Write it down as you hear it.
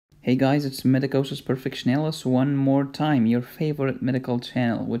Hey guys, it's Medicosis Perfectionalis one more time, your favorite medical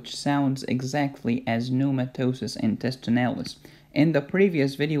channel, which sounds exactly as pneumatosis intestinalis. In the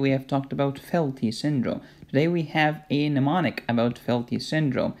previous video, we have talked about Felty syndrome. Today we have a mnemonic about Felty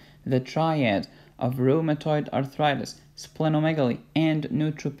syndrome, the triad of rheumatoid arthritis, splenomegaly, and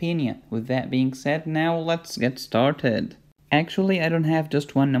neutropenia. With that being said, now let's get started. Actually, I don't have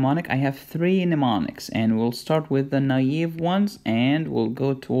just one mnemonic, I have three mnemonics, and we'll start with the naive ones and we'll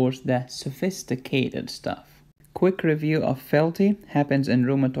go towards the sophisticated stuff. Quick review of Felty happens in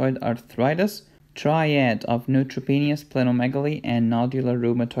rheumatoid arthritis, triad of neutropenia, splenomegaly, and nodular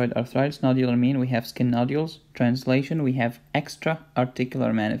rheumatoid arthritis. Nodular mean we have skin nodules. Translation, we have extra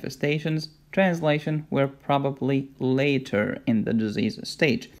articular manifestations. Translation, we're probably later in the disease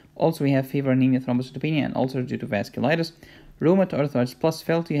stage. Also, we have fever, anemia, thrombocytopenia, and ulcers due to vasculitis. Rheumatoid arthritis plus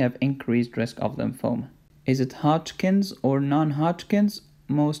Felty have increased risk of lymphoma. Is it Hodgkin's or non-Hodgkin's?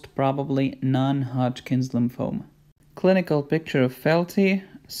 Most probably non-Hodgkin's lymphoma. Clinical picture of Felty,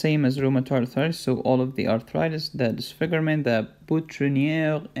 same as rheumatoid arthritis, so all of the arthritis, the disfigurement, the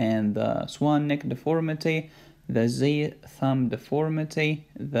boutonniere and the swan neck deformity, the Z thumb deformity,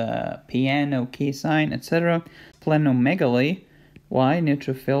 the piano key sign, etc. Splenomegaly. Why?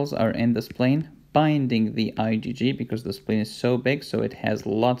 Neutrophils are in the spleen binding the IgG because the spleen is so big, so it has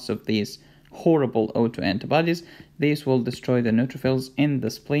lots of these horrible autoantibodies. These will destroy the neutrophils in the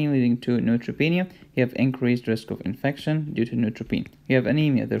spleen, leading to neutropenia. You have increased risk of infection due to neutropenia. You have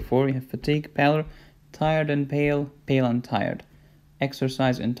anemia, therefore you have fatigue, pallor, tired and pale, pale and tired.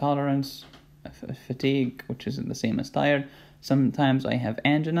 Exercise intolerance, fatigue, which is the same as tired. Sometimes I have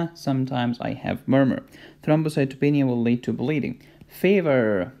angina, sometimes I have murmur. Thrombocytopenia will lead to bleeding.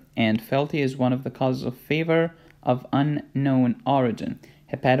 Fever, and Felty is one of the causes of fever of unknown origin.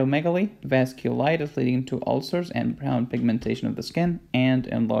 Hepatomegaly, vasculitis leading to ulcers and brown pigmentation of the skin, and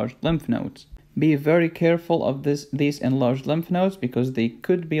enlarged lymph nodes. Be very careful of these enlarged lymph nodes because they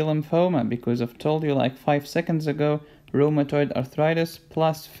could be lymphoma, because I've told you like 5 seconds ago, rheumatoid arthritis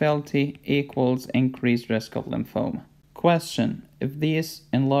plus Felty equals increased risk of lymphoma. Question: if these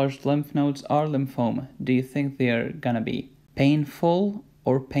enlarged lymph nodes are lymphoma, do you think they are gonna be painful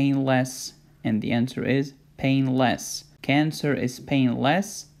or painless? And the answer is painless. Cancer is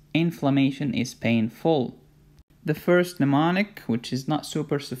painless, inflammation is painful. The first mnemonic, which is not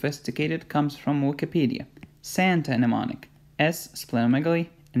super sophisticated, comes from Wikipedia. Santa mnemonic: S, splenomegaly,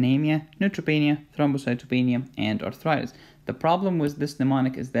 anemia, neutropenia, thrombocytopenia, and arthritis. The problem with this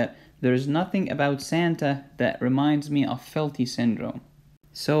mnemonic is that there is nothing about Santa that reminds me of Felty syndrome.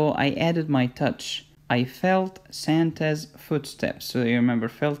 So I added my touch. I felt Santa's footsteps. So you remember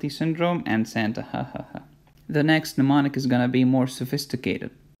Felty syndrome and Santa, ha ha ha. The next mnemonic is gonna be more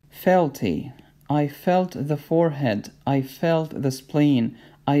sophisticated. Felty: I felt the forehead, I felt the spleen,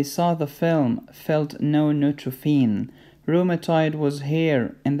 I saw the film, felt no neutrophene. Rheumatoid was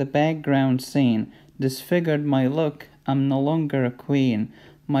here in the background scene, disfigured my look, I'm no longer a queen.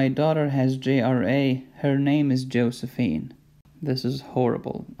 My daughter has JRA, her name is Josephine. This is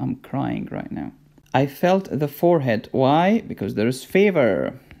horrible, I'm crying right now. I felt the forehead. Why? Because there is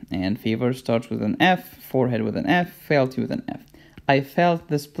fever. And fever starts with an F, forehead with an F, Felty with an F. I felt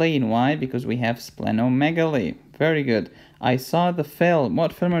the spleen. Why? Because we have splenomegaly. Very good. I saw the film.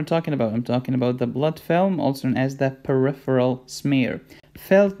 What film are we talking about? I'm talking about the blood film, also known as the peripheral smear.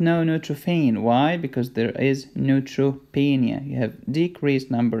 Felt no neutrophene. Why? Because there is neutropenia. You have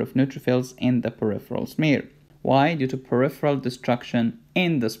decreased number of neutrophils in the peripheral smear. Why? Due to peripheral destruction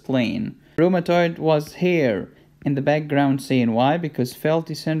in the spleen. Rheumatoid was here in the background scene. Why? Because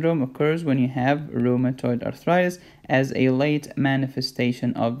Felty syndrome occurs when you have rheumatoid arthritis as a late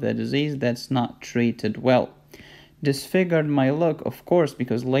manifestation of the disease that's not treated well. Disfigured my look, of course,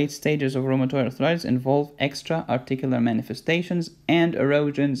 because late stages of rheumatoid arthritis involve extra articular manifestations and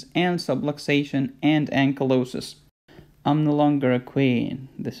erosions and subluxation and ankylosis. I'm no longer a queen.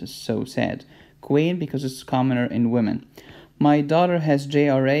 This is so sad. Queen because it's commoner in women. My daughter has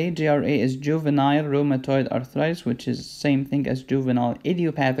JRA. JRA is juvenile rheumatoid arthritis, which is the same thing as juvenile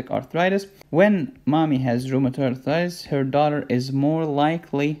idiopathic arthritis. When mommy has rheumatoid arthritis, her daughter is more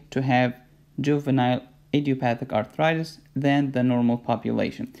likely to have juvenile idiopathic arthritis than the normal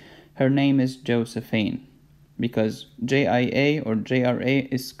population. Her name is Josephine because JIA or JRA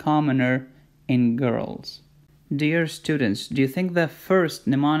is commoner in girls. Dear students, do you think the first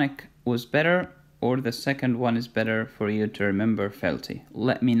mnemonic was better or the second one is better for you to remember Felty?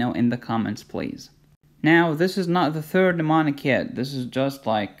 Let me know in the comments, please. Now, this is not the third mnemonic yet. This is just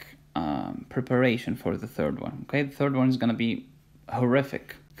like preparation for the third one. Okay, the third one is gonna be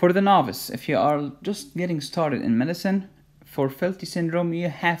horrific. For the novice, if you are just getting started in medicine, For Felty syndrome, you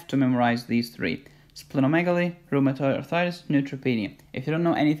have to memorize these three: splenomegaly, rheumatoid arthritis, neutropenia. If you don't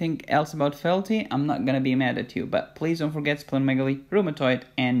know anything else about Felty, I'm not gonna be mad at you, but please don't forget splenomegaly, rheumatoid,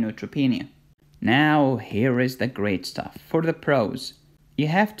 and neutropenia. Now, here is the great stuff. For the pros, you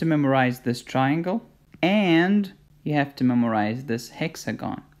have to memorize this triangle, and you have to memorize this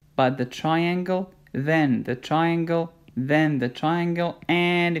hexagon. But the triangle, then the triangle, then the triangle,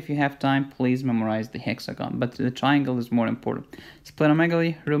 and if you have time, please memorize the hexagon. But the triangle is more important.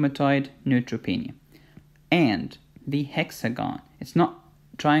 Splenomegaly, rheumatoid, neutropenia. And the hexagon. It's not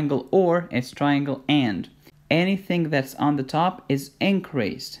triangle or, it's triangle and. Anything that's on the top is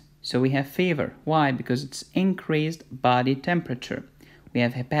increased. So we have fever. Why? Because it's increased body temperature. We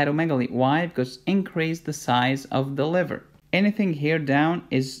have hepatomegaly. Why? Because increased the size of the liver. Anything here down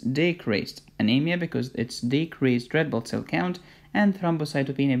is decreased. Anemia because it's decreased red blood cell count, and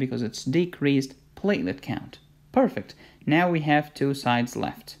thrombocytopenia because it's decreased platelet count. Perfect. Now we have two sides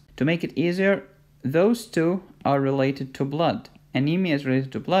left. To make it easier, those two are related to blood. Anemia is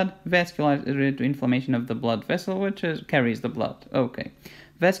related to blood. Vasculitis is related to inflammation of the blood vessel, which carries the blood. Okay.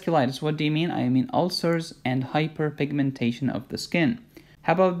 Vasculitis, what do you mean? I mean ulcers and hyperpigmentation of the skin.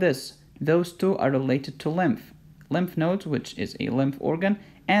 How about this? Those two are related to lymph. Lymph nodes, which is a lymph organ,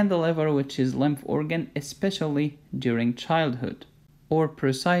 and the liver, which is lymph organ, especially during childhood, or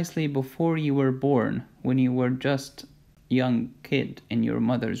precisely before you were born, when you were just a young kid in your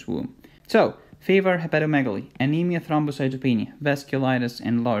mother's womb. So, fever, hepatomegaly, anemia, thrombocytopenia, vasculitis,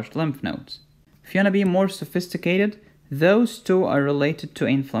 enlarged lymph nodes. If you want to be more sophisticated, those two are related to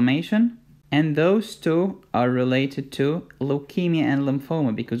inflammation, and those two are related to leukemia and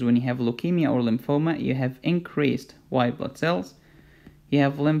lymphoma, because when you have leukemia or lymphoma, you have increased white blood cells. You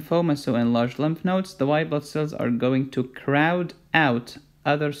have lymphoma, so enlarged lymph nodes. The white blood cells are going to crowd out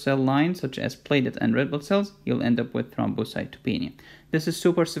other cell lines, such as platelet and red blood cells. You'll end up with thrombocytopenia. This is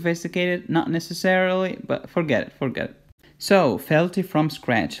super sophisticated, not necessarily, but forget it. So, Felty from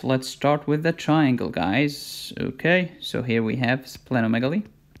scratch. Let's start with the triangle, guys. Okay, so here we have splenomegaly.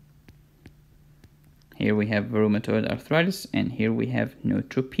 Here we have rheumatoid arthritis, and here we have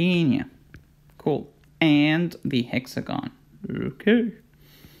neutropenia. Cool. And the hexagon. Okay.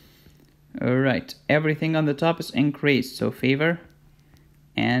 Alright, everything on the top is increased, so fever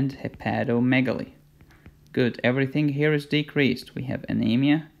and hepatomegaly. Good, everything here is decreased. We have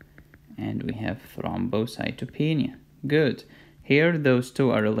anemia and we have thrombocytopenia. Good. Here, those two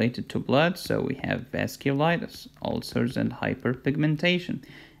are related to blood, so we have vasculitis, ulcers, and hyperpigmentation.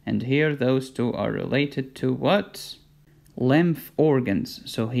 And here, those two are related to what? Lymph organs.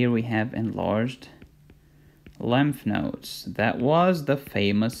 So here we have enlarged lymph nodes. That was the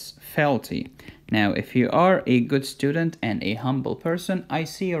famous Felty. Now, if you are a good student and a humble person, I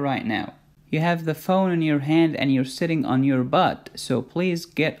see you right now. You have the phone in your hand and you're sitting on your butt. So please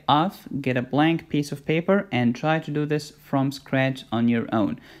get off, get a blank piece of paper, and try to do this from scratch on your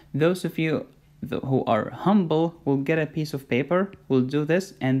own. Those of you who are humble will get a piece of paper, will do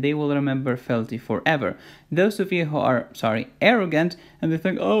this, and they will remember Felty forever. Those of you who are, arrogant, and they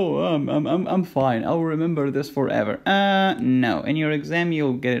think, oh, I'm fine, I'll remember this forever. No, in your exam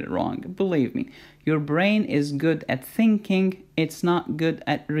you'll get it wrong. Believe me, your brain is good at thinking, it's not good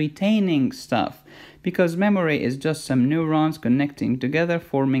at retaining stuff. Because memory is just some neurons connecting together,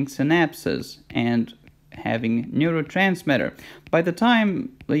 forming synapses, and having neurotransmitter. By the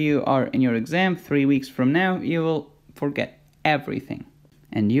time you are in your exam 3 weeks from now, you will forget everything.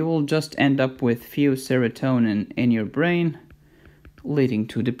 And you will just end up with few serotonin in your brain, leading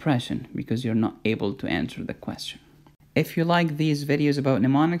to depression because you're not able to answer the question. If you like these videos about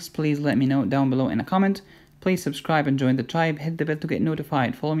mnemonics, please let me know down below in a comment. Please subscribe and join the tribe. Hit the bell to get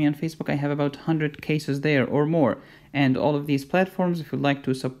notified. Follow me on Facebook. I have about 100 cases there or more. And all of these platforms, if you'd like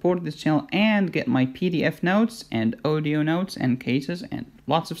to support this channel and get my PDF notes and audio notes and cases and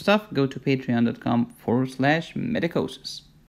lots of stuff, go to patreon.com/medicosis.